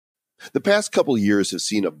The past couple years have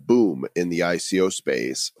seen a boom in the ICO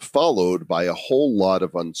space, followed by a whole lot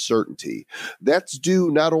of uncertainty. That's due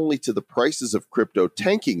not only to the prices of crypto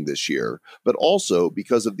tanking this year, but also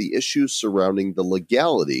because of the issues surrounding the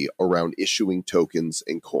legality around issuing tokens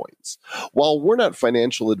and coins. While we're not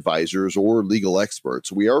financial advisors or legal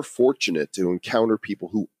experts, we are fortunate to encounter people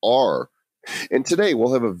who are. And today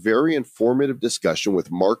we'll have a very informative discussion with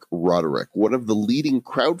Mark Roderick, one of the leading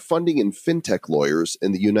crowdfunding and fintech lawyers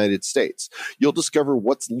in the United States. You'll discover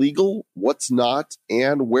what's legal, what's not,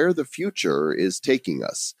 and where the future is taking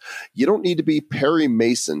us. You don't need to be Perry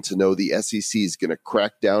Mason to know the SEC is going to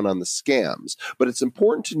crack down on the scams, but it's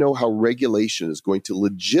important to know how regulation is going to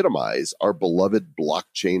legitimize our beloved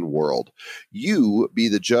blockchain world. You be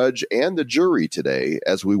the judge and the jury today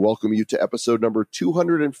as we welcome you to episode number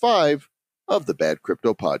 205 of the Bad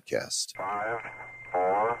Crypto Podcast. 5,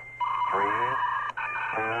 4, 3,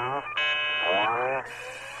 2, 1,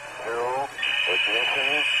 0,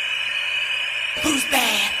 ignition. Who's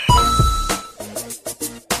bad?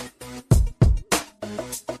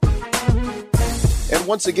 And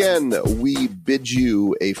once again, we bid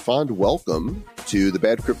you a fond welcome to the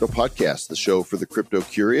Bad Crypto Podcast, the show for the crypto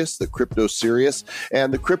curious, the crypto serious,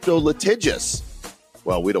 and the crypto litigious.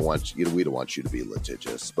 Well, we don't want you to be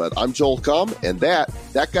litigious, but I'm Joel Comm, and that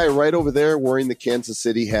guy right over there wearing the Kansas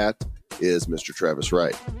City hat is Mr. Travis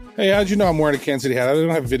Wright. Hey, how'd you know I'm wearing a Kansas City hat? I don't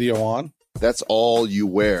have video on. That's all you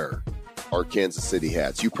wear are Kansas City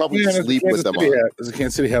hats. You probably sleep with them on. There's a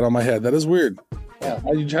Kansas City hat on my head. That is weird. Yeah.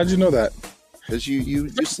 How'd you know that? Because you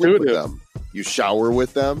sleep with them. You shower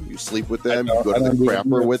with them. You sleep with them. You go to the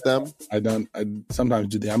crapper with them. I sometimes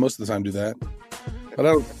do that. I most of the time do that. But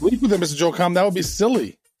I don't sleep with them, Mr. Joe Com. That would be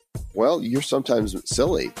silly. Well, you're sometimes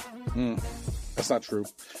silly. That's not true.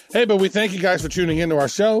 Hey, but we thank you guys for tuning into our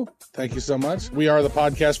show. Thank you so much. We are the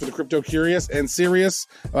podcast for the crypto curious and serious.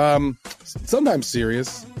 Sometimes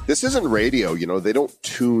serious. This isn't radio. They don't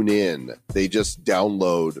tune in. They just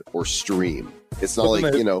download or stream. It's not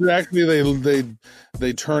Actually,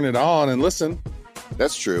 they turn it on and listen.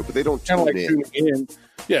 That's true, but they don't tune in.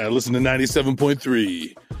 Yeah, listen to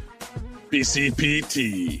 97.3.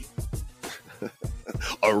 BCPT.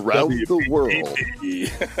 Around the world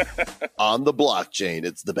on the blockchain.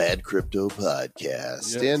 It's the Bad Crypto Podcast.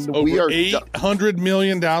 Yes. And Over we are 800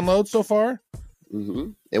 million downloads so far.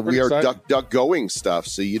 Mm-hmm. And we are duck going stuff,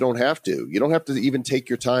 so you don't have to. You don't have to even take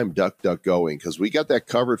your time duck going, because we got that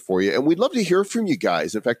covered for you. And we'd love to hear from you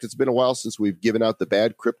guys. In fact, it's been a while since we've given out the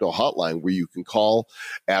Bad Crypto Hotline, where you can call,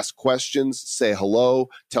 ask questions, say hello,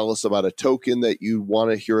 tell us about a token that you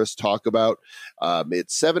want to hear us talk about.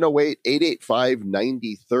 It's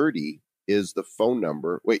 708-885-9030 is the phone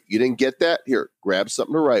number. Wait, you didn't get that? Here, grab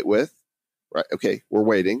something to write with. Right? Okay, we're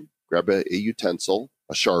waiting. Grab a utensil,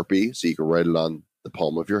 a Sharpie, so you can write it on the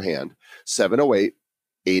palm of your hand.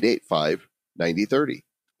 708-885-9030.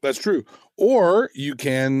 That's true. Or you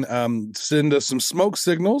can send us some smoke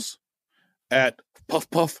signals at puff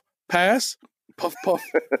puff pass. Puff puff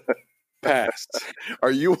pass.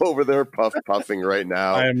 Are you over there puffing right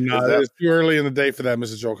now? I am not. It's too early in the day for that,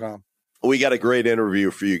 Mrs. Joel Com. We got a great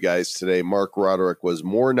interview for you guys today. Mark Roderick was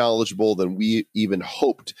more knowledgeable than we even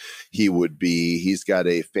hoped he would be. He's got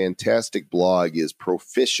a fantastic blog, is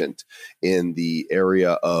proficient in the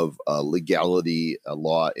area of legality,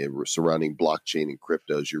 law surrounding blockchain and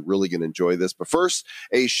cryptos. You're really going to enjoy this. But first,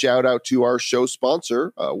 a shout out to our show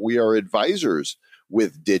sponsor. We are advisors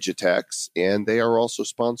with Digitex, and they are also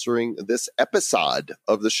sponsoring this episode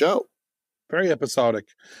of the show. Very episodic.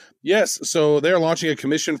 Yes. So they're launching a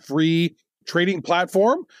commission-free trading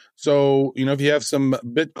platform. So, if you have some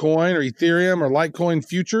Bitcoin or Ethereum or Litecoin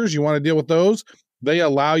futures, you want to deal with those, they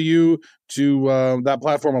allow you to, that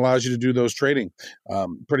platform allows you to do those trading.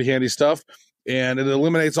 Pretty handy stuff. And it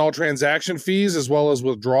eliminates all transaction fees as well as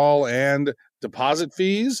withdrawal and deposit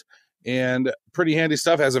fees. And pretty handy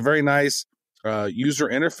stuff. Has a very nice user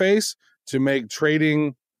interface to make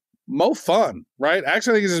trading more fun, right?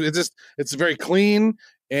 Actually, I think it's very clean,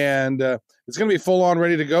 and it's going to be full on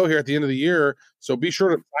ready to go here at the end of the year. So be sure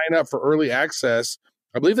to sign up for early access.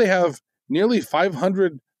 I believe they have nearly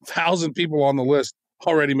 500,000 people on the list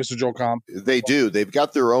already, Mr. Joel Com. They do. They've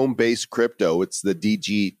got their own base crypto. It's the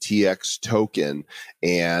DGTX token,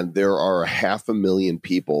 and there are 500,000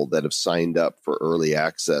 people that have signed up for early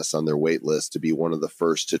access on their wait list to be one of the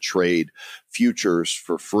first to trade futures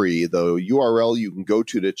for free. The URL you can go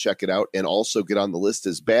to check it out and also get on the list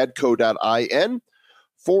is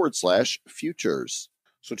badco.in/futures.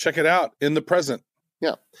 So check it out in the present.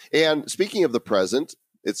 Yeah. And speaking of the present,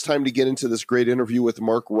 it's time to get into this great interview with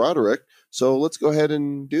Mark Roderick. So let's go ahead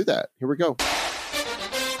and do that. Here we go.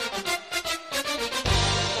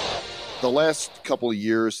 The last couple of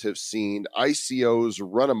years have seen ICOs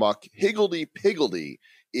run amok, higgledy-piggledy,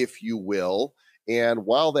 if you will. And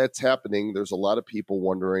while that's happening, there's a lot of people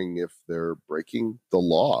wondering if they're breaking the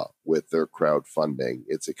law with their crowdfunding.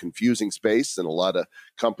 It's a confusing space, and a lot of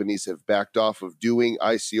companies have backed off of doing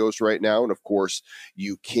ICOs right now. And of course,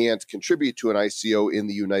 you can't contribute to an ICO in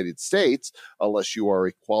the United States unless you are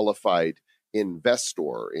a qualified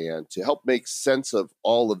investor. And to help make sense of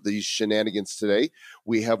all of these shenanigans today,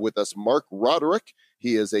 we have with us Mark Roderick.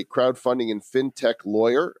 He is a crowdfunding and fintech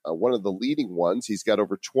lawyer, one of the leading ones. He's got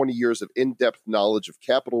over 20 years of in-depth knowledge of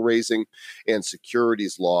capital raising and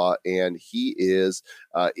securities law, and he is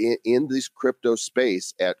in this crypto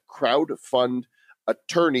space at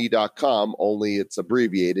crowdfundattorney.com, only it's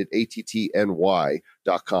abbreviated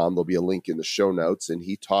ATTNY.com. There'll be a link in the show notes, and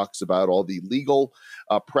he talks about all the legal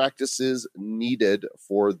practices needed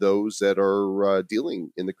for those that are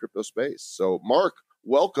dealing in the crypto space. So, Mark,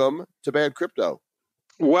 welcome to Bad Crypto.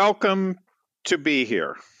 Welcome to be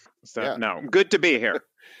here. No, good to be here.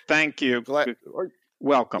 Thank you.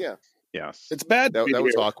 Welcome. Yeah. Yes. It's bad. That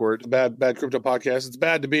was awkward. Bad crypto podcast. It's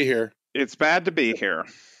bad to be here. It's bad to be here.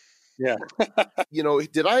 Yeah.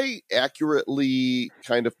 Did I accurately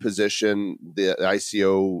kind of position the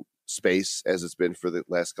ICO space as it's been for the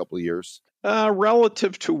last couple of years?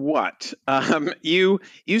 Relative to what? You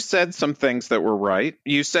said some things that were right.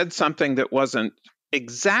 You said something that wasn't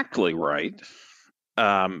exactly right.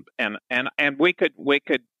 And we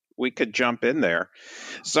could jump in there.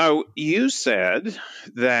 So you said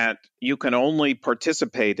that you can only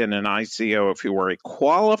participate in an ICO if you were a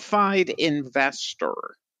qualified investor.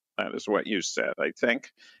 That is what you said, I think.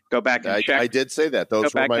 Go back and check. I did say that.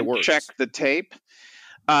 Those were my words. Check the tape.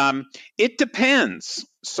 It depends.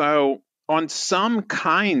 So on some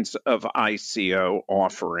kinds of ICO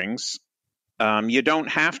offerings, you don't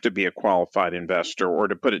have to be a qualified investor, or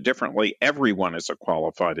to put it differently, everyone is a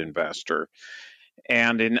qualified investor.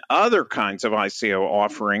 And in other kinds of ICO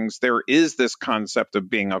offerings, there is this concept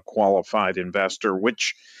of being a qualified investor,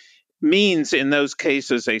 which means in those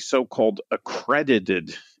cases a so-called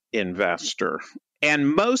accredited investor.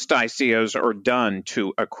 And most ICOs are done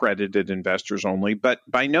to accredited investors only, but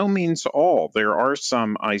by no means all. There are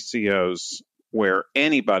some ICOs where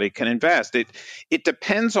anybody can invest. It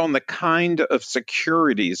depends on the kind of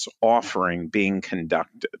securities offering being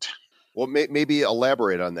conducted. Well, maybe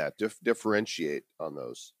elaborate on that, differentiate on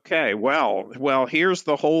those. Okay, well, here's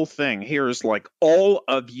the whole thing. Here's like all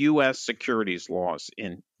of U.S. securities laws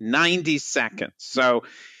in 90 seconds. So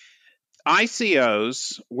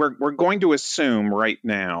ICOs, we're going to assume right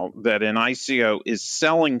now that an ICO is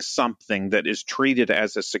selling something that is treated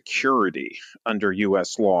as a security under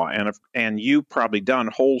U.S. law. And you've probably done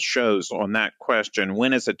whole shows on that question.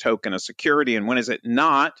 When is a token a security and when is it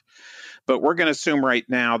not? But we're going to assume right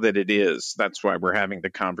now that it is. That's why we're having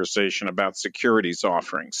the conversation about securities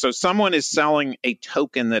offerings. So someone is selling a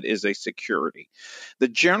token that is a security. The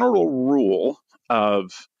general rule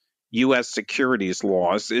of U.S. securities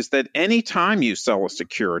laws is that anytime you sell a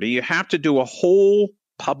security, you have to do a whole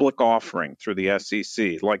public offering through the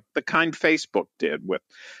SEC, like the kind Facebook did with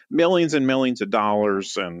millions and millions of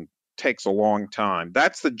dollars and takes a long time.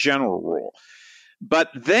 That's the general rule. But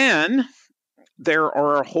then there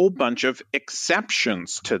are a whole bunch of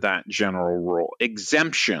exceptions to that general rule,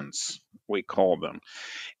 exemptions, we call them.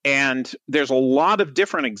 And there's a lot of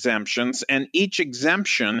different exemptions, and each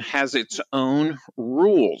exemption has its own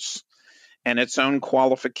rules and its own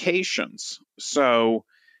qualifications. So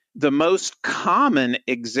the most common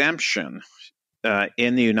exemption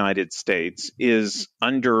in the United States is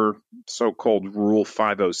under so-called Rule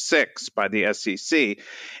 506 by the SEC.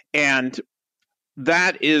 And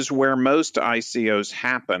that is where most ICOs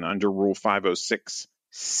happen, under Rule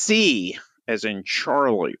 506C, as in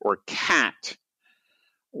Charlie, or cat,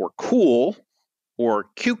 or cool, or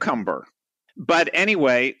cucumber. But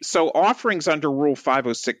anyway, so offerings under Rule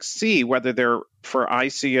 506C, whether they're for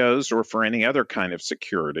ICOs or for any other kind of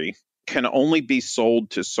security, can only be sold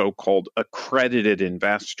to so-called accredited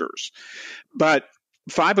investors. But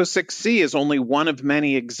 506C is only one of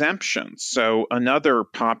many exemptions. So another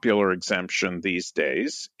popular exemption these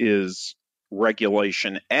days is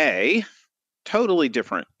Regulation A, totally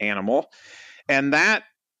different animal. And that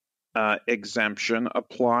exemption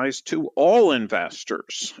applies to all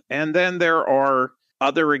investors. And then there are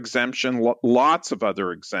other exemptions, lots of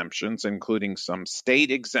other exemptions, including some state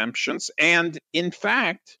exemptions. And in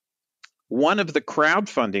fact, one of the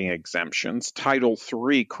crowdfunding exemptions, Title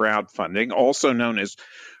III crowdfunding, also known as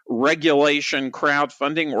Regulation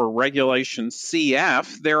Crowdfunding or Regulation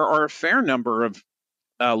CF, there are a fair number of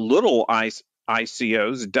little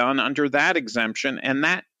ICOs done under that exemption, and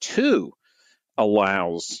that too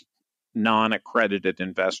allows non-accredited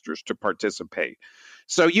investors to participate.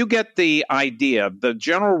 So you get the idea. The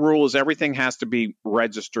general rule is everything has to be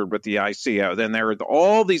registered with the ICO. Then there are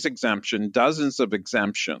all these exemptions, dozens of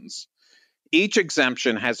exemptions. Each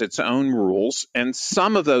exemption has its own rules, and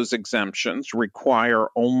some of those exemptions require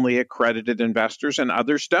only accredited investors and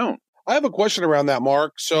others don't. I have a question around that,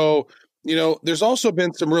 Mark. So, there's also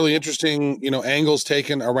been some really interesting, angles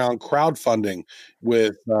taken around crowdfunding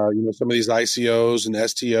with, some of these ICOs and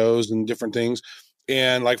STOs and different things.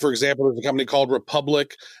 And like, for example, there's a company called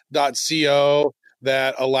Republic.co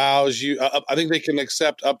that allows you, I think they can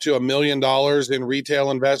accept up to $1 million in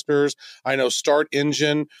retail investors. I know Start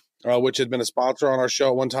Engine, which had been a sponsor on our show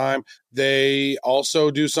at one time, they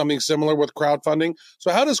also do something similar with crowdfunding.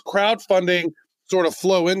 So how does crowdfunding sort of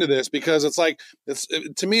flow into this? Because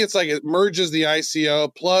to me, it's like it merges the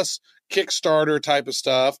ICO plus Kickstarter type of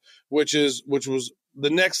stuff, which was the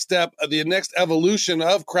next step, the next evolution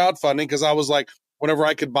of crowdfunding. Because I was like, whenever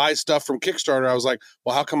I could buy stuff from Kickstarter, I was like,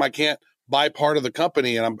 well, how come I can't buy part of the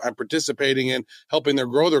company and I'm participating in helping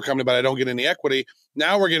them grow their company, but I don't get any equity?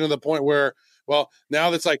 Now we're getting to the point where, well,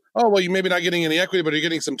 now that's like, oh, well, you maybe not getting any equity, but you're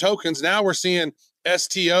getting some tokens. Now we're seeing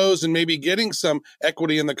STOs and maybe getting some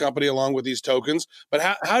equity in the company along with these tokens.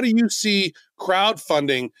 But how do you see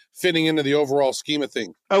crowdfunding fitting into the overall scheme of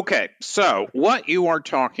things? Okay, so what you are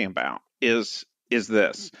talking about is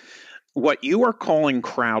this. What you are calling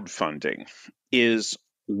crowdfunding is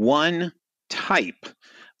one type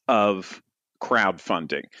of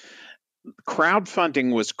crowdfunding.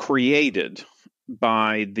 Crowdfunding was created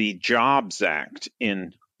by the Jobs Act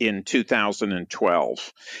in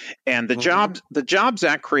 2012. And the Jobs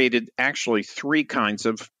Act created actually three kinds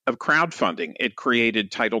of crowdfunding. It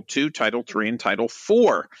created Title II, Title III, and Title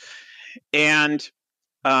IV. And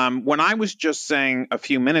when I was just saying a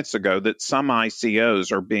few minutes ago that some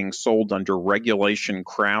ICOs are being sold under regulation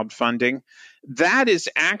crowdfunding, that is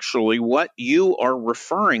actually what you are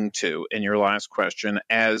referring to in your last question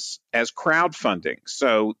as crowdfunding.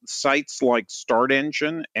 So sites like Start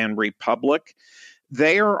Engine and Republic,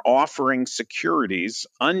 they are offering securities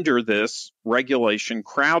under this regulation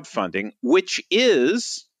crowdfunding, which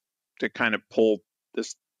is, to kind of pull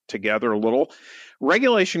this together a little,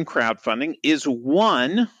 regulation crowdfunding is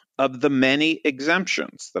one of the many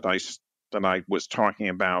exemptions that I was talking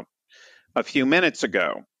about a few minutes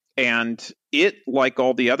ago. And it, like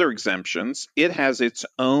all the other exemptions, it has its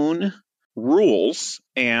own rules.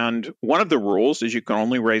 And one of the rules is you can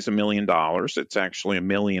only raise $1 million. It's actually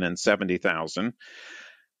 $1,070,000.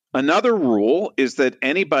 Another rule is that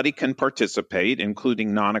anybody can participate,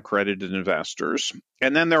 including non-accredited investors.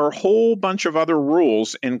 And then there are a whole bunch of other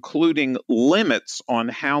rules, including limits on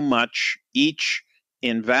how much each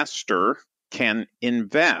investor can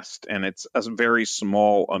invest. And it's a very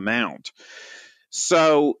small amount.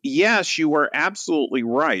 So, yes, you are absolutely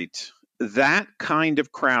right. That kind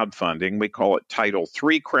of crowdfunding, we call it Title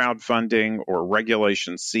III crowdfunding or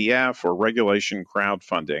Regulation CF or Regulation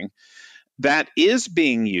crowdfunding, that is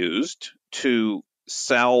being used to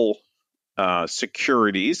sell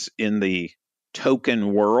securities in the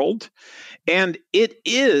token world. And it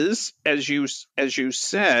is, as you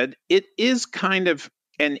said, it is kind of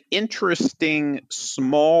an interesting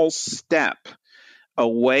small step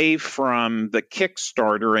away from the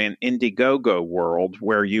Kickstarter and Indiegogo world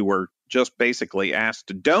where you were just basically asked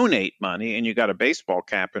to donate money and you got a baseball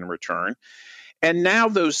cap in return. And now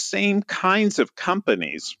those same kinds of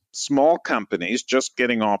companies, small companies just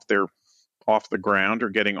getting off the ground or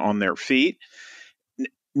getting on their feet,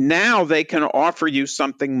 now they can offer you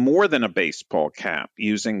something more than a baseball cap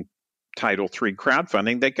using Title III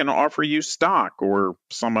crowdfunding. They can offer you stock or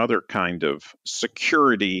some other kind of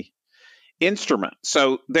security instrument.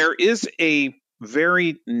 So there is a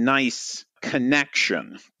very nice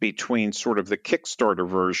connection between sort of the Kickstarter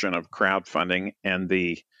version of crowdfunding and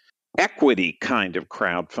the equity kind of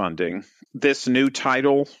crowdfunding, this new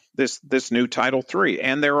Title III.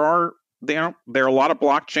 And there are a lot of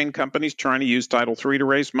blockchain companies trying to use Title III to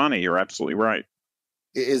raise money. You're absolutely right.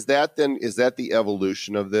 Is that the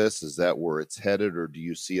evolution of this? Is that where it's headed, or do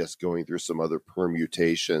you see us going through some other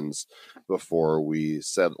permutations before we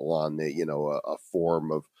settle on a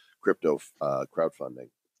form of crypto crowdfunding?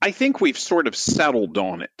 I think we've sort of settled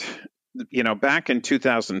on it. Back in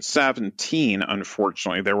 2017,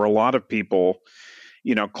 unfortunately, there were a lot of people,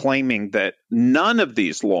 claiming that none of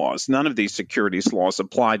these securities laws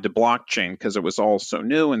applied to blockchain because it was all so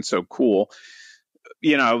new and so cool.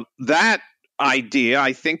 That idea,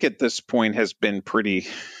 I think at this point has been pretty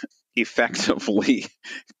effectively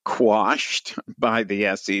quashed by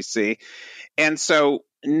the SEC. And so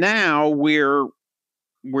now we're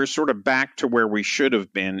sort of back to where we should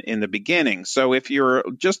have been in the beginning. So if you're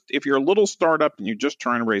a little startup and you're just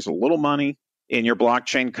trying to raise a little money in your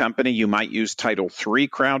blockchain company, you might use Title III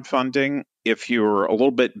crowdfunding. If you're a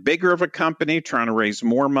little bit bigger of a company trying to raise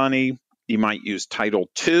more money, you might use Title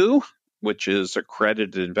II, which is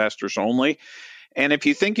accredited investors only. And if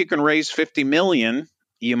you think you can raise 50 million,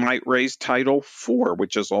 you might raise Title IV,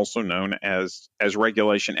 which is also known as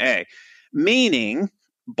Regulation A, meaning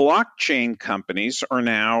blockchain companies are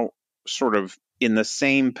now sort of in the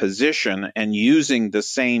same position and using the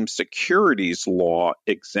same securities law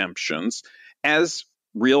exemptions as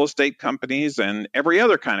real estate companies and every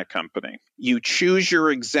other kind of company. You choose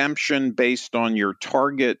your exemption based on your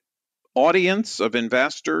target audience of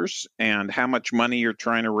investors and how much money you're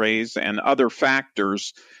trying to raise and other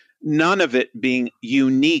factors, none of it being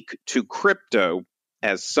unique to crypto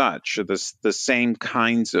as such. The same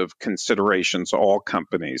kinds of considerations all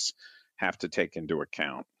companies have to take into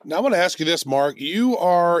account. Now, I want to ask you this, Mark. You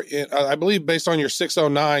are, I believe, based on your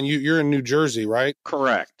 609, you're in New Jersey, right?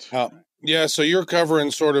 Correct. Yeah, so you're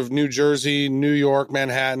covering sort of New Jersey, New York,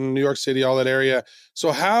 Manhattan, New York City, all that area.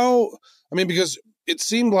 So because it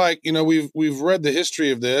seemed like, we've read the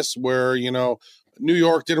history of this where, New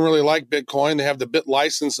York didn't really like Bitcoin. They have the Bit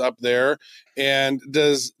license up there. And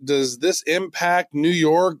does this impact New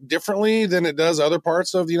York differently than it does other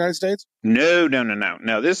parts of the United States? No.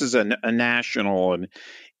 This is a national and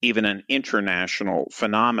even an international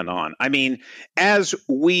phenomenon. I mean, as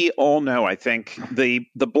we all know, I think the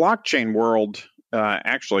blockchain world,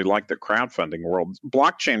 actually like the crowdfunding world,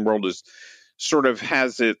 blockchain world is sort of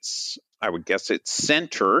has its, I would guess, its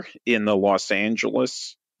center in the Los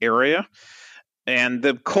Angeles area. And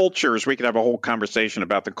the cultures, we could have a whole conversation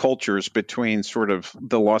about the cultures between sort of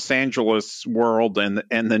the Los Angeles world and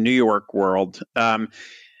the New York world.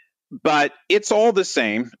 But it's all the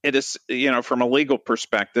same. It is, from a legal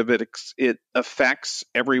perspective, it affects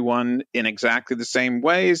everyone in exactly the same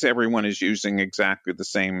ways. Everyone is using exactly the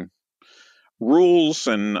same rules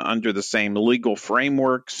and under the same legal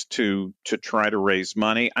frameworks to try to raise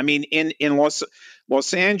money. I mean, in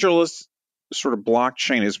Los Angeles, sort of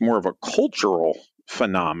blockchain is more of a cultural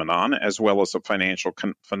phenomenon as well as a financial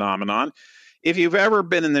phenomenon. If you've ever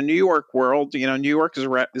been in the New York world, New York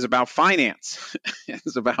is about finance.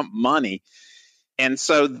 It's about money. And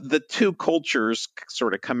so the two cultures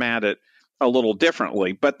sort of come at it a little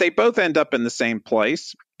differently, but they both end up in the same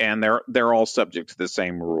place and they're all subject to the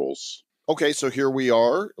same rules. Okay, so here we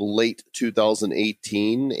are, late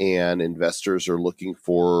 2018, and investors are looking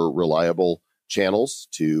for reliable channels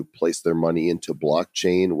to place their money into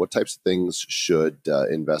blockchain. What types of things should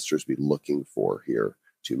investors be looking for here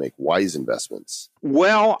to make wise investments?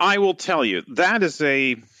 Well, I will tell you, that is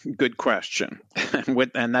a good question,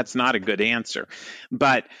 and that's not a good answer.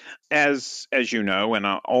 But as you know, and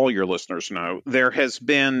all your listeners know, there has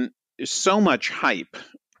been so much hype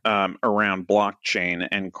around blockchain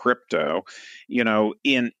and crypto.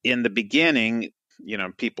 In the beginning,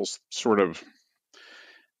 people sort of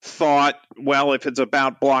thought, well, if it's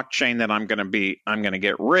about blockchain, then I'm going to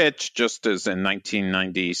get rich. Just as in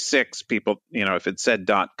 1996, people, if it said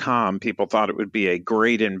 .com, people thought it would be a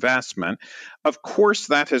great investment. Of course,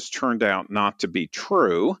 that has turned out not to be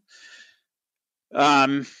true.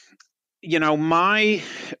 My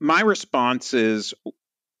response is,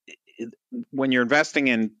 when you're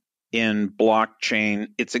investing in blockchain,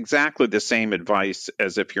 it's exactly the same advice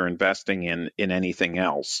as if you're investing in anything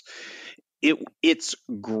else. It's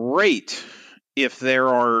great if there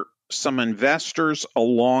are some investors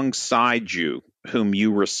alongside you whom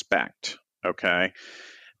you respect, okay?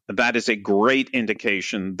 That is a great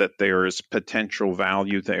indication that there is potential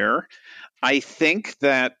value there. I think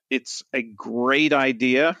that it's a great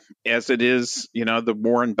idea, as it is, the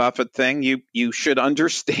Warren Buffett thing. You should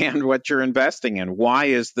understand what you're investing in. Why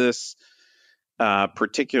is this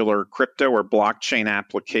particular crypto or blockchain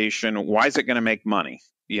application, why is it going to make money?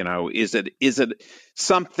 Is it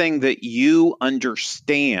something that you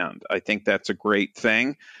understand? I think that's a great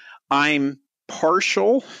thing. I'm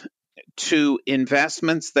partial to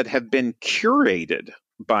investments that have been curated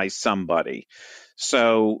by somebody.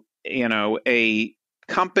 So, a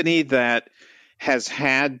company that has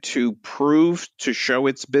had to prove to show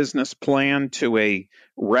its business plan to a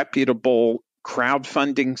reputable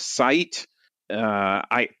crowdfunding site,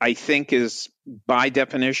 I think is by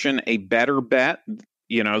definition a better bet,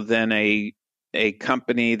 than a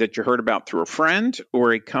company that you heard about through a friend,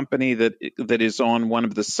 or a company that is on one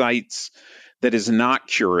of the sites that is not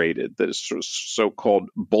curated, that is so-called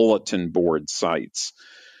bulletin board sites.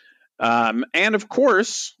 And of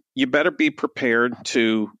course, you better be prepared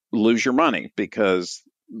to lose your money because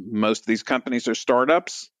most of these companies are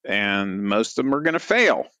startups and most of them are going to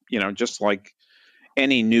fail, just like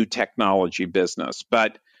any new technology business.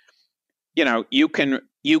 But, you can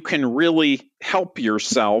really help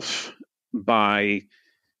yourself by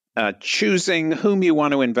choosing whom you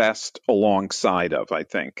want to invest alongside of. I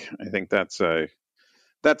think that's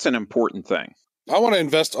an important thing. I want to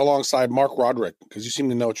invest alongside Mark Roderick because you seem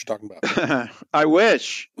to know what you're talking about. I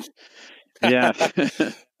wish. Yeah.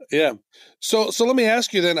 Yeah. So let me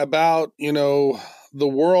ask you then about, the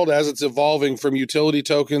world as it's evolving from utility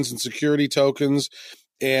tokens and security tokens.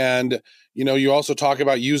 And, you also talk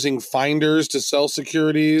about using finders to sell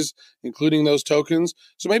securities, including those tokens.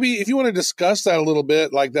 So maybe if you want to discuss that a little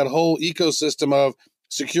bit, like that whole ecosystem of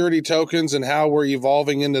security tokens and how we're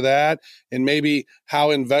evolving into that, and maybe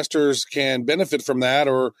how investors can benefit from that,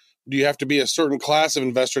 or do you have to be a certain class of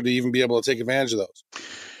investor to even be able to take advantage of those?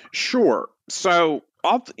 Sure. So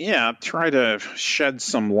I'll try to shed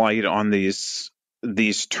some light on these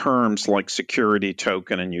terms like security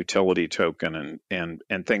token and utility token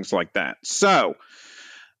and things like that. So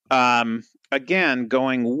again,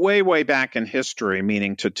 going way back in history,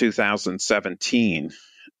 meaning to 2017.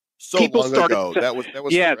 So people long started ago. That was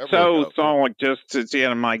yeah, forever ago. so like just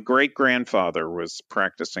my great grandfather was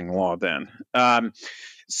practicing law then.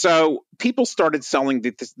 So people started selling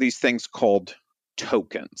these things called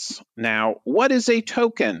tokens. Now, what is a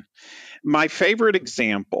token? My favorite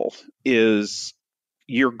example is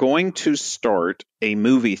you're going to start a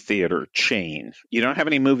movie theater chain. You don't have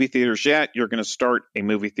any movie theaters yet. You're going to start a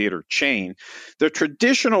movie theater chain. The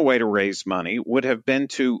traditional way to raise money would have been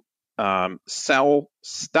to sell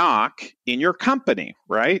stock in your company,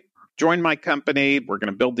 right? Join my company. We're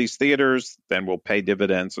going to build these theaters. Then we'll pay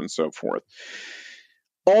dividends and so forth.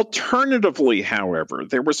 Alternatively, however,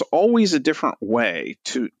 there was always a different way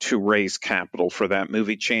to raise capital for that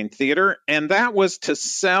movie chain theater, and that was to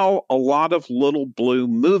sell a lot of little blue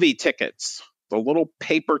movie tickets, the little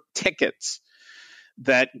paper tickets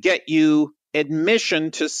that get you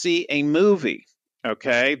admission to see a movie.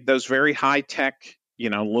 Okay, those very high tech,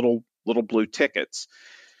 little blue tickets.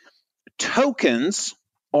 Tokens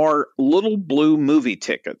are little blue movie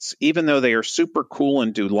tickets, even though they are super cool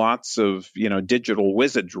and do lots of, digital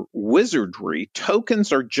wizardry.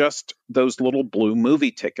 Tokens are just those little blue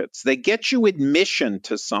movie tickets. They get you admission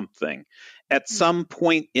to something at some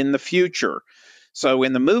point in the future. So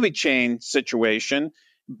in the movie chain situation,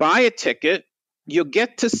 buy a ticket, you'll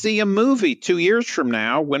get to see a movie 2 years from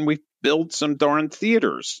now when we build some darn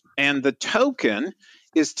theaters. And the token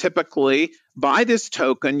is typically, buy this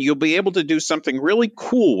token, you'll be able to do something really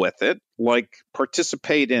cool with it, like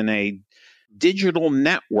participate in a digital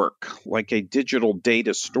network, like a digital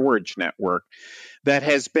data storage network that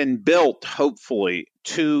has been built, hopefully,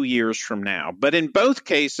 2 years from now. But in both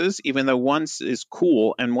cases, even though one is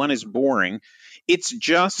cool and one is boring, it's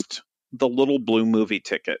just the little blue movie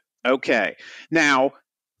ticket. Okay. Now,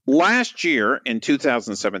 last year in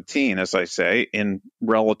 2017, as I say, in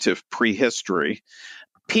relative prehistory,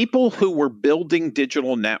 people who were building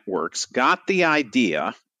digital networks got the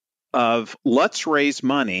idea of let's raise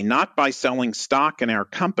money not by selling stock in our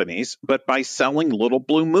companies, but by selling little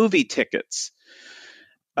blue movie tickets.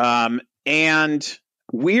 And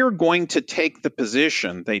we're going to take the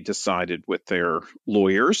position, they decided with their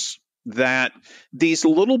lawyers, that these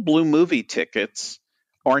little blue movie tickets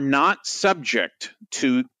are not subject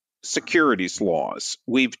to securities laws.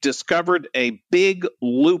 We've discovered a big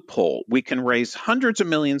loophole. We can raise hundreds of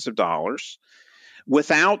millions of dollars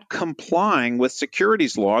without complying with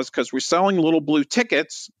securities laws because we're selling little blue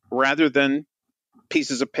tickets rather than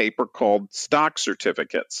pieces of paper called stock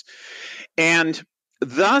certificates. And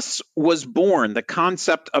thus was born the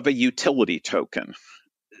concept of a utility token.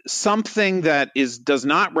 Something that does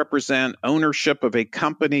not represent ownership of a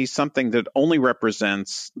company, something that only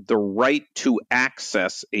represents the right to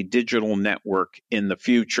access a digital network in the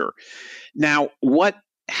future. Now, what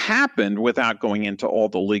happened, without going into all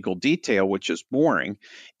the legal detail, which is boring,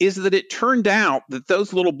 is that it turned out that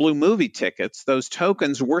those little blue movie tickets, those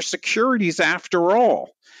tokens, were securities after all,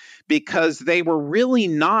 because they were really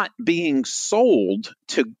not being sold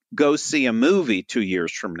to go see a movie 2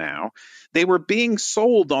 years from now. They were being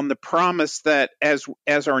sold on the promise that as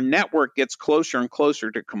our network gets closer and closer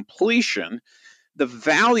to completion, the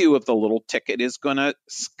value of the little ticket is going to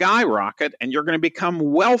skyrocket and you're going to become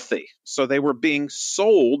wealthy. So they were being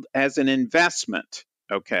sold as an investment.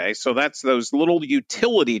 Okay, so that's those little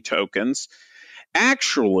utility tokens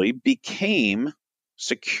actually became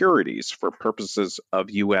securities for purposes of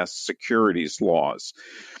U.S. securities laws.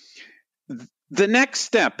 The next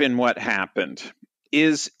step in what happened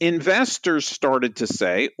is investors started to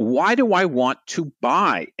say, why do I want to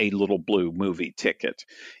buy a Little Blue movie ticket?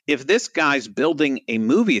 If this guy's building a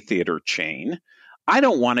movie theater chain, I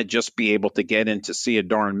don't want to just be able to get in to see a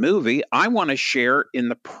darn movie. I want to share in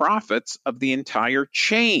the profits of the entire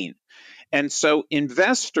chain. And so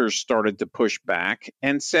investors started to push back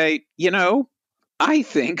and say, I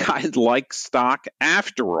think I'd like stock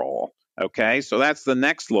after all. Okay, so that's the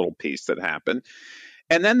next little piece that happened.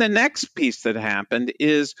 And then the next piece that happened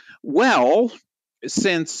is, well,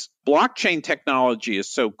 since blockchain technology is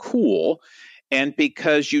so cool, and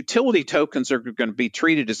because utility tokens are going to be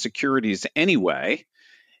treated as securities anyway,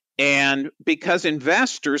 and because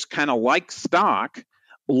investors kind of like stock,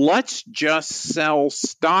 let's just sell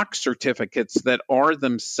stock certificates that are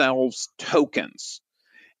themselves tokens.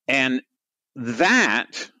 And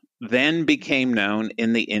that then became known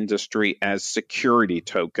in the industry as security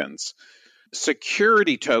tokens.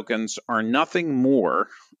 Security tokens are nothing more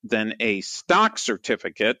than a stock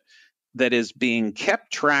certificate that is being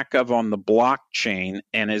kept track of on the blockchain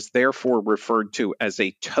and is therefore referred to as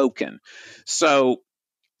a token. So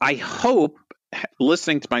I hope,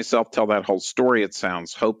 listening to myself tell that whole story, it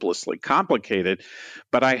sounds hopelessly complicated,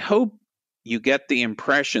 but I hope you get the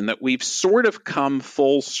impression that we've sort of come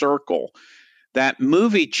full circle. That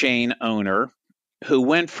movie chain owner who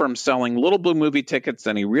went from selling Little Blue movie tickets,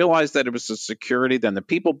 then he realized that it was a security, then the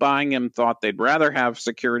people buying him thought they'd rather have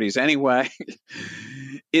securities anyway,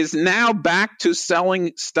 is now back to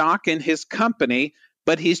selling stock in his company,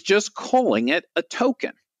 but he's just calling it a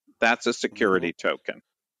token. That's a security token.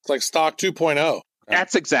 It's like stock 2.0.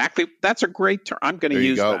 That's a great term. I'm going to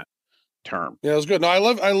use that term. Yeah, it was good. No,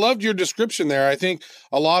 I loved your description there. I think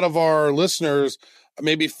a lot of our listeners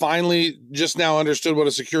maybe finally just now understood what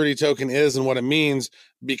a security token is and what it means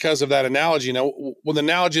because of that analogy. Now, well, the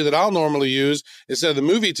analogy that I'll normally use instead of the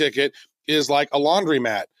movie ticket is like a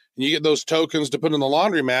laundromat. And you get those tokens to put in the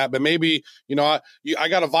laundromat, but maybe, I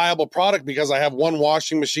got a viable product because I have one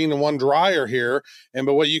washing machine and one dryer here.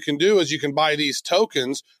 But what you can do is you can buy these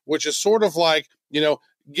tokens, which is sort of like,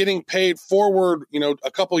 getting paid forward,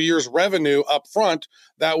 a couple years revenue up front.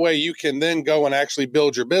 That way you can then go and actually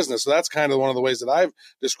build your business. So that's kind of one of the ways that I've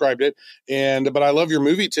described it. But I love your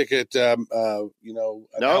movie ticket, now I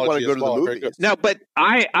want to go to the movies. No, but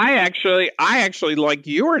I actually like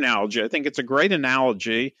your analogy. I think it's a great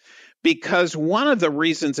analogy because one of the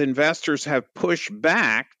reasons investors have pushed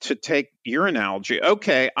back to take your analogy,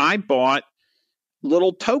 okay, I bought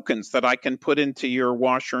little tokens that I can put into your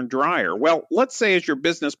washer and dryer. Well, let's say as your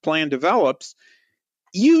business plan develops,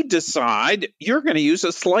 you decide you're going to use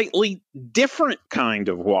a slightly different kind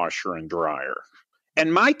of washer and dryer.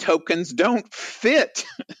 And my tokens don't fit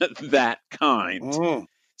that kind.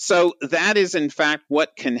 So that is, in fact,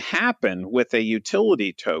 what can happen with a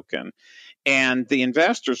utility token. And the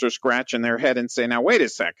investors are scratching their head and saying, now, wait a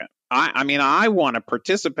second. I want to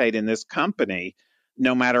participate in this company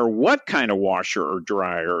no matter what kind of washer or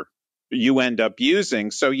dryer you end up using.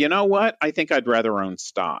 So you know what? I think I'd rather own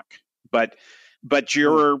stock. But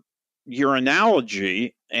your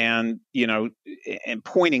analogy and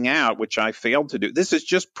pointing out, which I failed to do, this is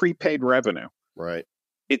just prepaid revenue. Right.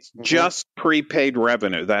 It's just prepaid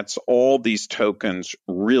revenue. That's all these tokens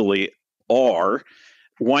really are.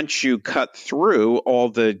 Once you cut through all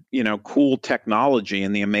the, cool technology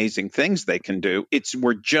and the amazing things they can do,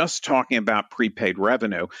 we're just talking about prepaid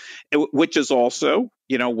revenue, which is also,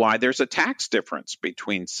 why there's a tax difference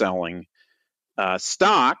between selling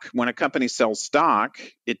stock. When a company sells stock,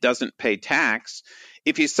 it doesn't pay tax.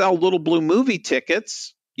 If you sell Little Blue movie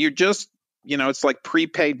tickets, you're just, it's like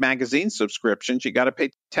prepaid magazine subscriptions. You got to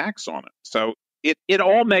pay tax on it. So it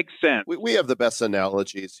all makes sense. We have the best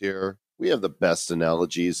analogies here. We have the best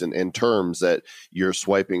analogies and terms that you're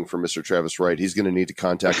swiping for Mr. Travis Wright. He's going to need to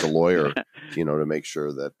contact a lawyer, to make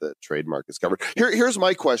sure that the trademark is covered. Here's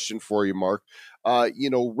my question for you, Mark.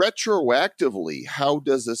 Retroactively, how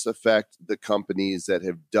does this affect the companies that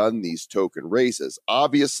have done these token raises?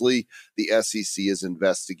 Obviously, the SEC is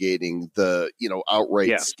investigating the,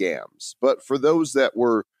 outright scams. But for those that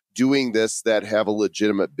were doing this that have a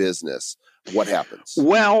legitimate business, what happens?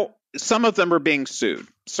 Well, some of them are being sued.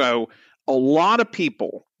 So a lot of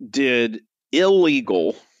people did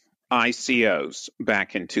illegal ICOs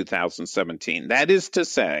back in 2017. That is to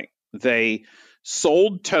say, they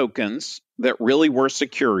sold tokens that really were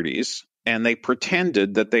securities, and they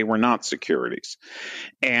pretended that they were not securities.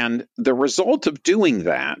 And the result of doing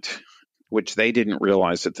that, which they didn't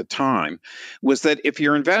realize at the time, was that if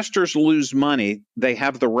your investors lose money, they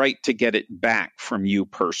have the right to get it back from you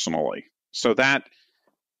personally. So that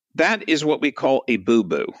is what we call a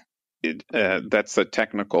boo-boo. That's the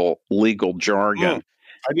technical legal jargon.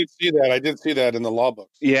 I did see that. I did see that in the law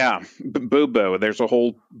books. Yeah, Bubo. There's a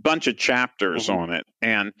whole bunch of chapters on it,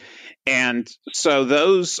 and so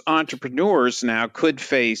those entrepreneurs now could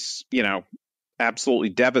face, absolutely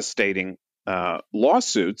devastating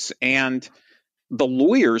lawsuits, and the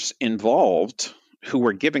lawyers involved who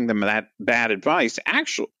were giving them that bad advice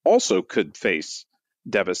actually also could face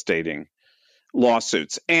devastating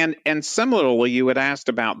lawsuits. And similarly, you had asked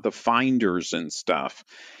about the finders and stuff.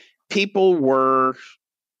 People were,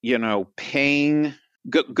 paying,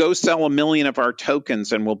 go sell 1 million of our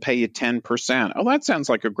tokens and we'll pay you 10%. Oh, that sounds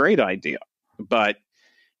like a great idea. But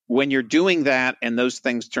when you're doing that and those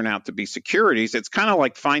things turn out to be securities, it's kind of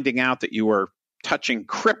like finding out that you were touching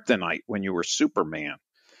kryptonite when you were Superman.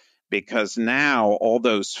 Because now all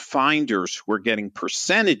those finders were getting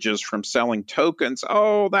percentages from selling tokens.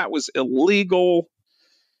 Oh, that was illegal.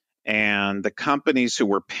 And the companies who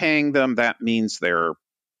were paying them, that means their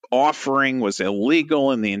offering was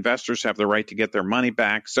illegal and the investors have the right to get their money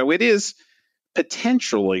back. So it is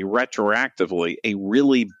potentially retroactively a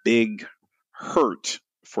really big hurt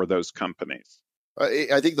for those companies.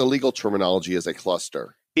 I think the legal terminology is a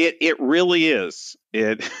cluster. It really is.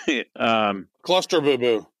 Cluster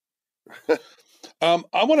boo-boo.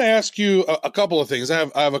 I want to ask you a couple of things. I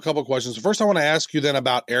have a couple of questions. First, I want to ask you then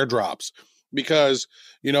about airdrops, because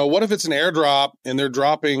what if it's an airdrop and they're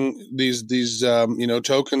dropping these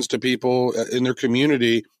tokens to people in their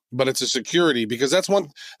community, but it's a security? Because that's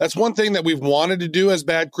one thing that we've wanted to do as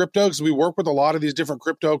Bad Crypto, because we work with a lot of these different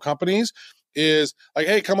crypto companies, is like,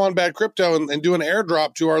 hey, come on Bad Crypto and do an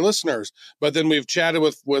airdrop to our listeners. But then we've chatted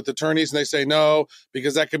with attorneys and they say no,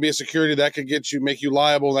 because that could be a security that could make you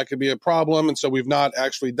liable. That could be a problem. And so we've not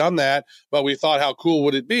actually done that, but we thought, how cool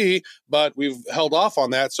would it be? But we've held off on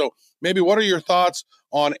that. So maybe what are your thoughts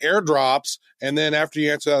on airdrops? And then after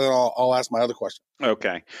you answer that, then I'll ask my other question.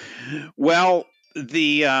 Okay. Well,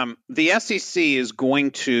 the SEC is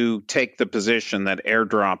going to take the position that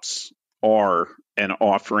airdrops are an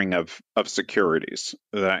offering of securities.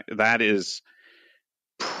 That is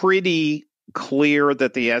pretty clear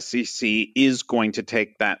that the SEC is going to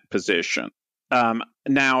take that position.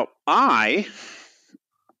 Now,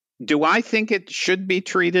 do I think it should be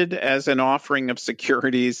treated as an offering of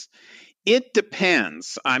securities? It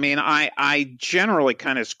depends. I mean, I generally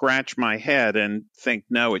kind of scratch my head and think,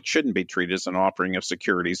 no, it shouldn't be treated as an offering of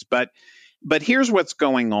securities. But here's what's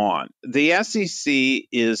going on. The SEC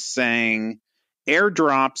is saying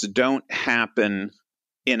airdrops don't happen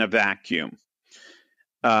in a vacuum.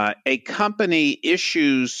 A company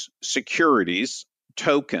issues securities,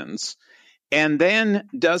 tokens, and then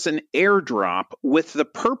does an airdrop with the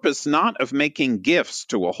purpose not of making gifts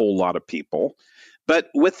to a whole lot of people, but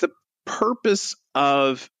with the purpose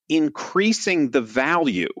of increasing the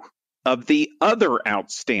value of the other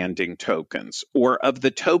outstanding tokens or of the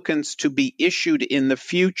tokens to be issued in the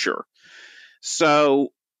future. So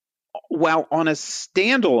while on a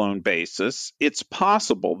standalone basis, it's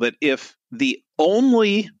possible that if the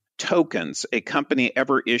only tokens a company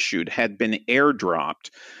ever issued had been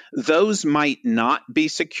airdropped, those might not be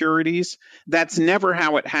securities. That's never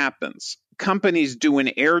how it happens. Companies do an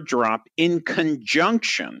airdrop in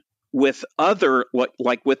conjunction with other,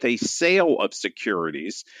 like with a sale of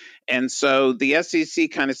securities. And so the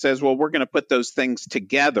SEC kind of says, well, we're going to put those things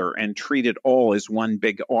together and treat it all as one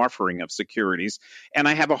big offering of securities. And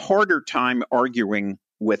I have a harder time arguing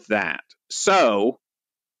with that. So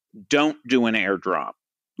don't do an airdrop.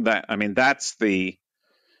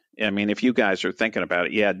 If you guys are thinking about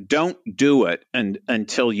it, don't do it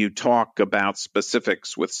until you talk about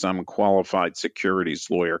specifics with some qualified securities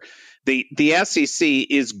lawyer. The SEC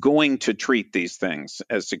is going to treat these things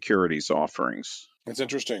as securities offerings. That's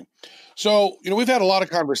interesting. So, we've had a lot of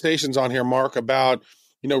conversations on here, Mark, about,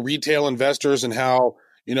 retail investors and how,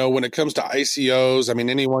 when it comes to ICOs,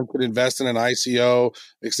 anyone could invest in an ICO,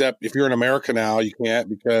 except if you're in America now, you can't,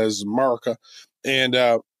 because America.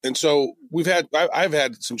 And so I've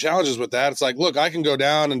had some challenges with that. It's like, look, I can go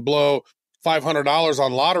down and blow $500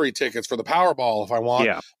 on lottery tickets for the Powerball if I want,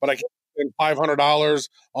 but I can't spend $500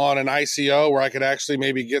 on an ICO where I could actually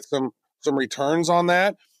maybe get some returns on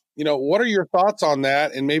that. What are your thoughts on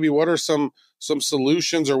that? And maybe what are some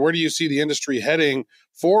solutions, or where do you see the industry heading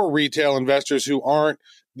for retail investors who aren't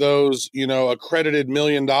those, accredited $1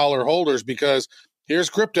 million holders? Because here's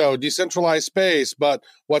crypto, decentralized space, but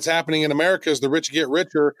what's happening in America is the rich get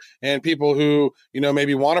richer, and people who,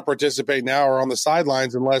 maybe want to participate now are on the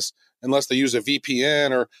sidelines unless they use a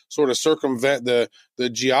VPN or sort of circumvent the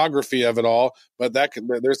geography of it all. But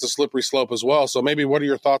there's the slippery slope as well. So maybe what are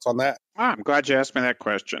your thoughts on that? I'm glad you asked me that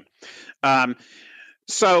question.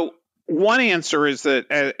 So One answer is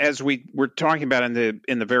that, as we were talking about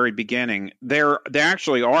in the very beginning, there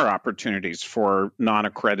actually are opportunities for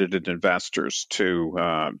non-accredited investors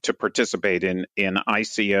to participate in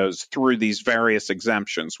ICOs through these various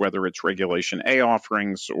exemptions, whether it's Regulation A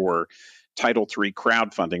offerings or Title III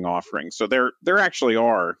crowdfunding offerings. So there actually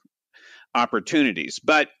are opportunities.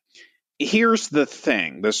 But here's the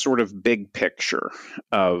thing, the sort of big picture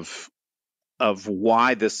of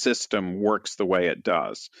why the system works the way it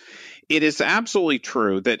does. It is absolutely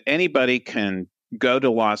true that anybody can go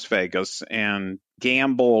to Las Vegas and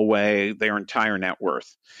gamble away their entire net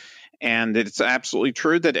worth. And it's absolutely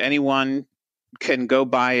true that anyone can go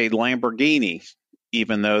buy a Lamborghini,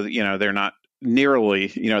 even though, they're not nearly,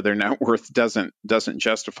 their net worth doesn't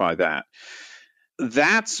justify that.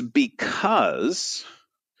 That's because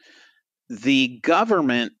the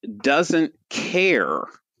government doesn't care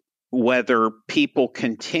whether people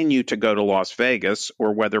continue to go to Las Vegas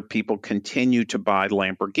or whether people continue to buy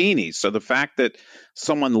Lamborghinis. So the fact that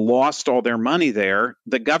someone lost all their money there,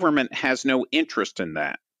 the government has no interest in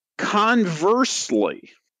that.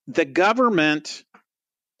 Conversely, the government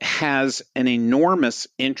has an enormous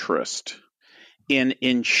interest in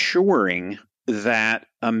ensuring that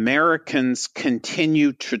Americans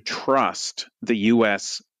continue to trust the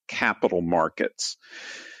U.S. capital markets.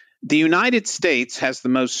 The United States has the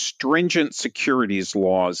most stringent securities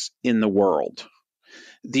laws in the world.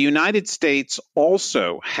 The United States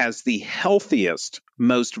also has the healthiest,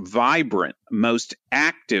 most vibrant, most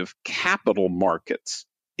active capital markets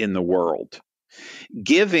in the world,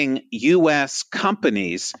 giving U.S.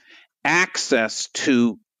 companies access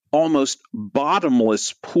to almost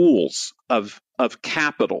bottomless pools of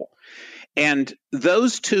capital. And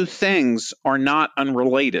those two things are not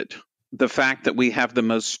unrelated. The fact that we have the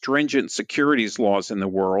most stringent securities laws in the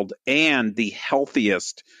world and the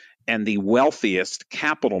healthiest and the wealthiest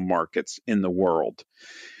capital markets in the world.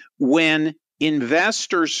 When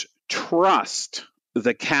investors trust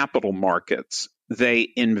the capital markets, they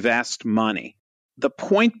invest money. The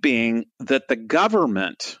point being that the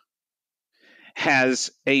government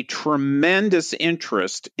has a tremendous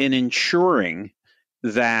interest in ensuring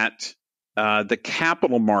that the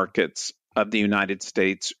capital markets of the United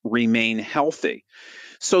States remain healthy.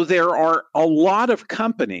 So there are a lot of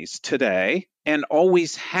companies today, and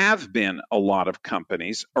always have been a lot of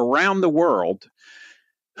companies around the world,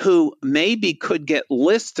 who maybe could get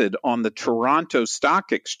listed on the Toronto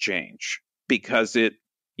Stock Exchange because it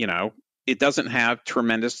doesn't have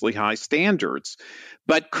tremendously high standards,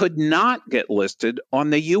 but could not get listed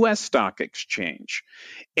on the U.S. Stock Exchange.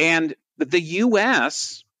 And the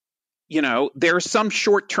U.S., there's some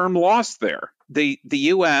short-term loss there. The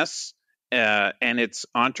U.S. And its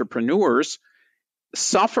entrepreneurs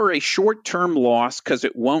suffer a short-term loss because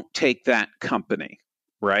it won't take that company,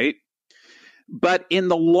 right? But in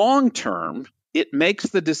the long term, it makes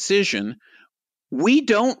the decision, we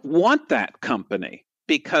don't want that company,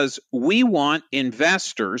 because we want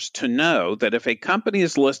investors to know that if a company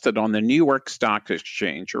is listed on the New York Stock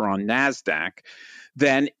Exchange or on NASDAQ,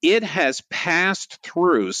 then it has passed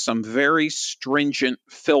through some very stringent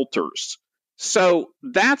filters. So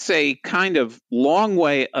that's a kind of long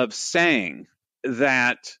way of saying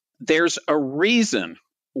that there's a reason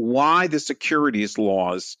why the securities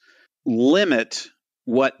laws limit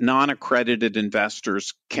what non-accredited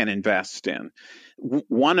investors can invest in.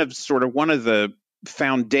 One of the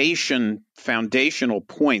foundational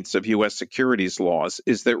points of U.S. securities laws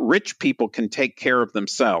is that rich people can take care of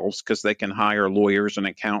themselves because they can hire lawyers and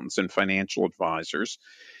accountants and financial advisors,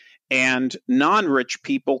 and non-rich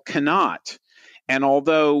people cannot. And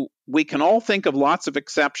although we can all think of lots of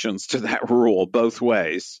exceptions to that rule both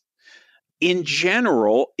ways, in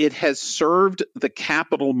general, it has served the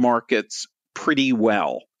capital markets pretty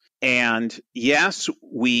well. And yes,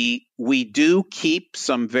 we do keep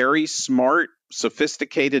some very smart,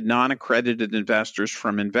 sophisticated, non-accredited investors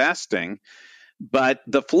from investing. But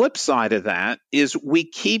the flip side of that is we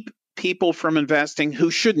keep people from investing who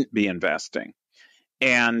shouldn't be investing.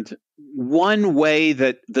 And one way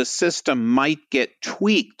that the system might get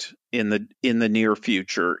tweaked in the near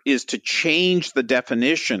future is to change the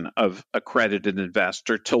definition of accredited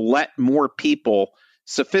investor to let more people,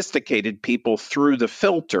 sophisticated people, through the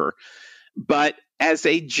filter. But as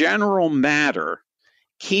a general matter,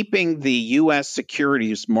 keeping the U.S.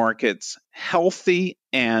 securities markets healthy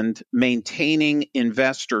and maintaining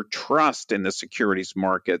investor trust in the securities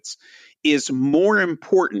markets is more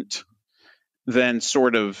important than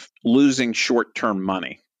sort of losing short-term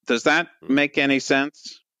money. Does that make any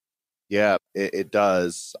sense? Yeah, it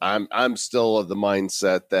does. I'm still of the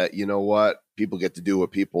mindset that, you know what, people get to do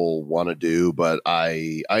what people want to do, but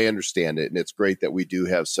I understand it. And it's great that we do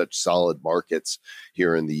have such solid markets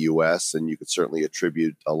here in the US, and you could certainly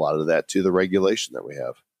attribute a lot of that to the regulation that we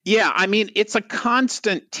have. Yeah, I mean, it's a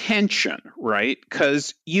constant tension, right?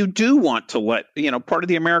 Because you do want to let, part of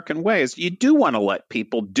the American way is you do want to let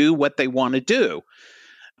people do what they want to do.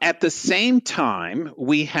 At the same time,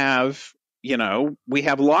 we have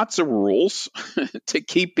lots of rules to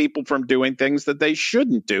keep people from doing things that they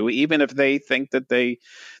shouldn't do, even if they think that they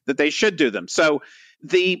should do them. So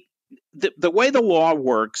the way the law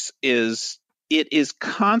works is it is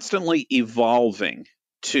constantly evolving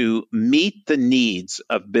to meet the needs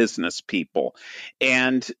of business people.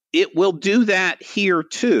 And it will do that here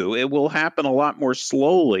too. It will happen a lot more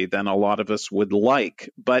slowly than a lot of us would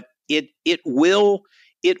like, but it will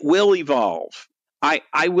evolve.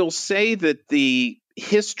 I will say that the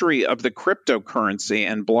history of the cryptocurrency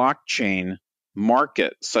and blockchain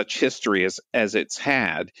market, such history as it's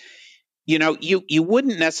had, you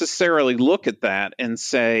wouldn't necessarily look at that and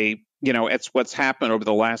say, it's what's happened over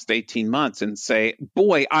the last 18 months and say,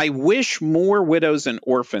 boy, I wish more widows and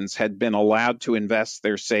orphans had been allowed to invest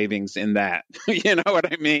their savings in that. You know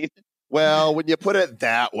what I mean? Well, when you put it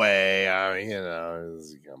that way,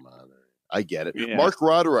 come on. I get it. Yeah. Mark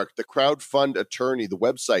Roderick, the crowdfund attorney, the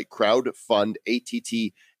website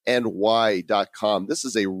crowdfundattny.com. This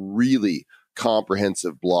is a really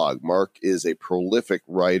comprehensive blog. Mark is a prolific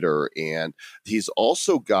writer, and he's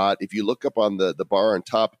also got, if you look up on the bar on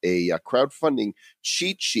top, a crowdfunding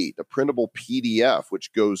cheat sheet, a printable PDF,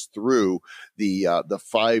 which goes through the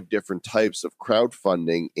 5 different types of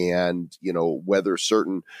crowdfunding and, whether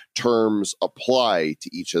certain terms apply to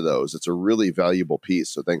each of those. It's a really valuable piece.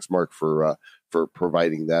 So thanks, Mark, for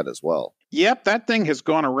providing that as well. Yep, that thing has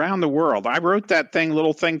gone around the world. I wrote that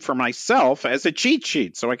little thing for myself as a cheat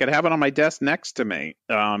sheet so I could have it on my desk next to me.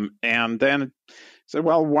 And then said,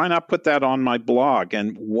 well, why not put that on my blog?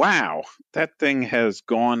 And wow, that thing has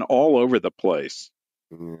gone all over the place.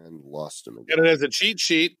 And lost him again. Get it as a cheat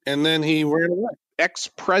sheet, and then he ran away.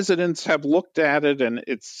 Ex-presidents have looked at it, and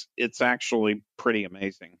it's actually pretty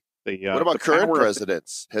amazing. What about current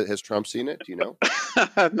presidents? Has Trump seen it? Do you know?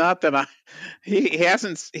 Not that he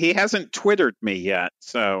hasn't Twittered me yet.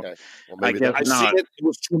 So okay. Well, I guess I've seen it. It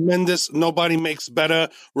was tremendous. Nobody makes better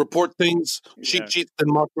report things cheat sheets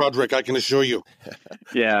than Mark Roderick, I can assure you.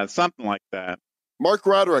 Yeah, something like that. Mark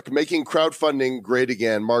Roderick, making crowdfunding great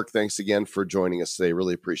again. Mark, thanks again for joining us today.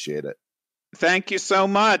 Really appreciate it. Thank you so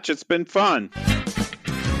much. It's been fun.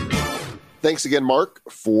 Thanks again, Mark,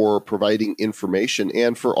 for providing information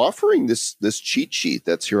and for offering this cheat sheet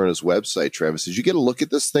that's here on his website. Travis, did you get a look at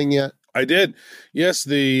this thing yet? I did. Yes,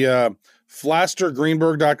 the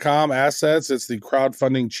FlasterGreenberg.com assets. It's the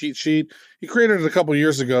crowdfunding cheat sheet. He created it a couple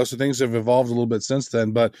years ago, so things have evolved a little bit since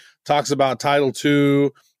then, but talks about Title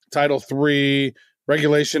 2, Title 3,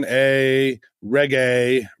 Regulation A, Reg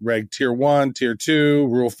Tier 1, Tier 2,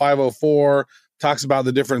 Rule 504, talks about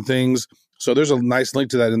the different things. So there's a nice link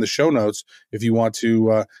to that in the show notes if you want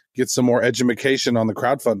to get some more education on the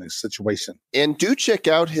crowdfunding situation. And do check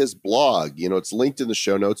out his blog. It's linked in the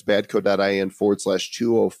show notes,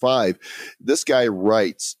 badco.in/205. This guy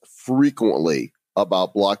writes frequently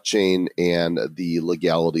about blockchain and the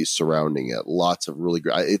legalities surrounding it. Lots of really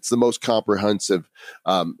great. It's the most comprehensive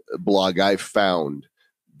blog I've found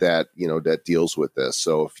that deals with this.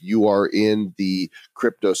 So if you are in the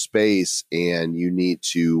crypto space and you need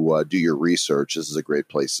to do your research, this is a great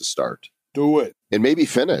place to start. Do it. And maybe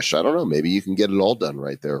finish. I don't know. Maybe you can get it all done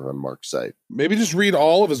right there on Mark's site. Maybe just read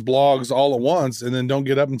all of his blogs all at once and then don't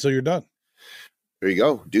get up until you're done. There you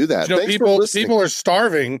go. Do that. People are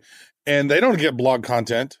starving and they don't get blog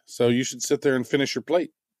content. So you should sit there and finish your plate.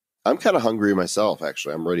 I'm kind of hungry myself,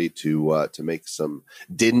 actually. I'm ready to make some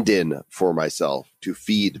din for myself, to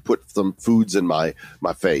put some foods in my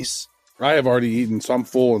face. I have already eaten, so I'm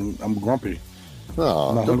full and I'm grumpy.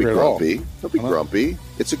 Oh, don't be grumpy. Don't be grumpy.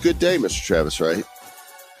 It's a good day, Mr. Travis, right?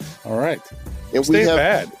 All right. And stay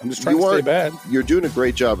bad. I'm just trying to stay bad. You're doing a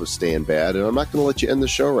great job of staying bad, and I'm not going to let you end the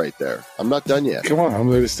show right there. I'm not done yet. Come on, I'm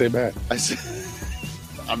ready to stay bad.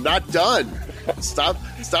 I'm not done. Stop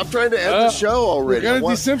trying to end the show already. We're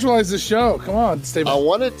going to decentralize the show. Come on, stay back. I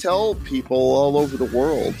want to tell people all over the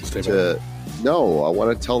world I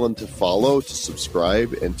want to tell them to follow, to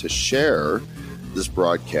subscribe, and to share this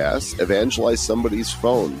broadcast. Evangelize somebody's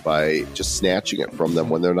phone by just snatching it from them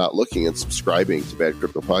when they're not looking and subscribing to Bad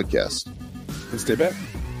Crypto Podcast. And stay bad.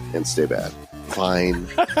 And stay bad. Fine.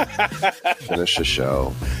 Finish the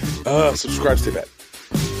show. Subscribe, stay bad.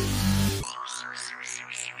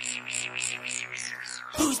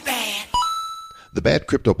 Who's bad? The Bad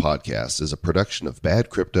Crypto Podcast is a production of Bad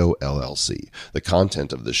Crypto LLC. The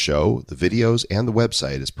content of the show, the videos, and the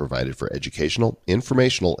website is provided for educational,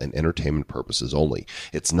 informational, and entertainment purposes only.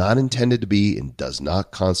 It's not intended to be and does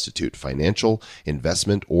not constitute financial,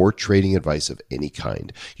 investment, or trading advice of any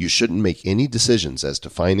kind. You shouldn't make any decisions as to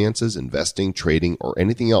finances, investing, trading, or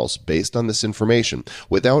anything else based on this information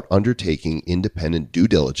without undertaking independent due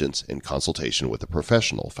diligence and consultation with a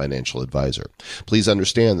professional financial advisor. Please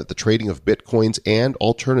understand that the trading of Bitcoins and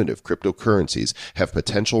alternative cryptocurrencies have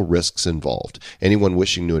potential risks involved. Anyone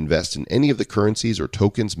wishing to invest in any of the currencies or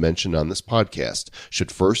tokens mentioned on this podcast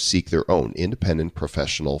should first seek their own independent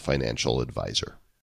professional financial advisor.